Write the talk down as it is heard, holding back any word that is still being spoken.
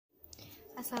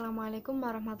Assalamualaikum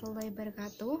warahmatullahi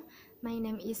wabarakatuh. My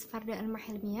name is Fardah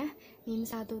Khilmiyah, NIM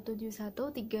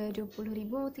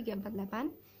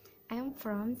 1713203000348. I'm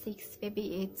from 6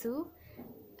 PPA2.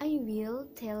 I will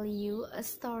tell you a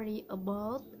story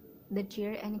about the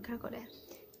deer and crocodile.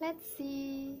 Let's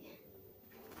see.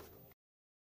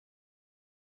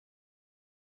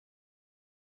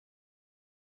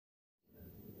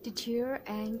 The deer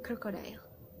and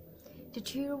crocodile. The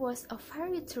deer was a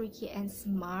very tricky and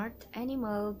smart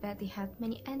animal, but he had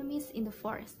many enemies in the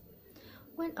forest.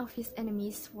 One of his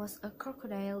enemies was a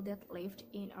crocodile that lived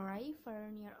in a river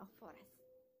near a forest.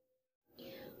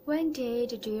 One day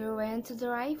the deer went to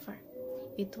the river.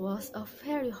 It was a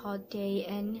very hot day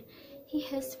and he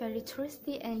was very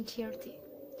thirsty and dirty.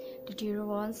 The deer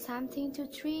wanted something to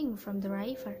drink from the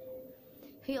river.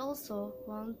 He also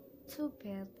wanted to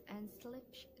bathe and slip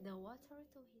the water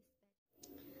to his bed.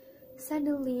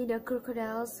 Suddenly the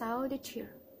crocodile saw the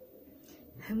deer.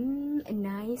 A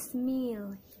nice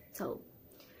meal, he thought.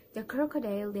 The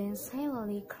crocodile then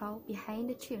silently crawled behind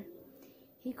the deer.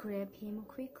 He grabbed him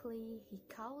quickly. He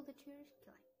caught the deer's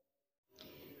leg.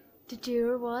 The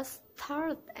deer was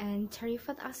startled and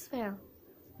terrified as well.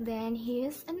 Then he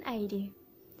had an idea.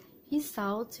 He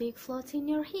saw a twig floating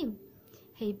near him.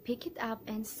 He picked it up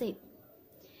and said,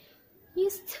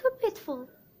 "You stupid fool!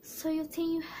 So you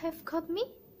think you have caught me?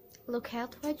 Look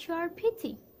at what you are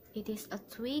picking. It is a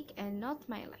twig and not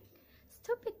my leg.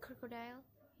 Stupid crocodile,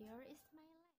 here is my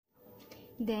leg."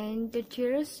 Then the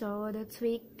deer showed the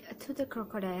twig to the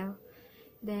crocodile.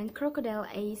 Then Crocodile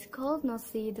Ace could not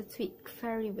see the twig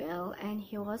very well and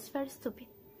he was very stupid.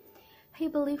 He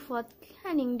believed what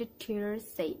cunning the deer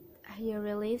said. He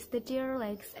released the deer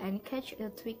legs and catch the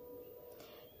twig.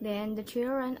 Then the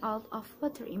deer ran out of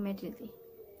water immediately.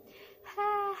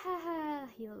 Ha ha ha,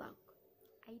 he laughed.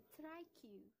 I tricked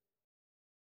you.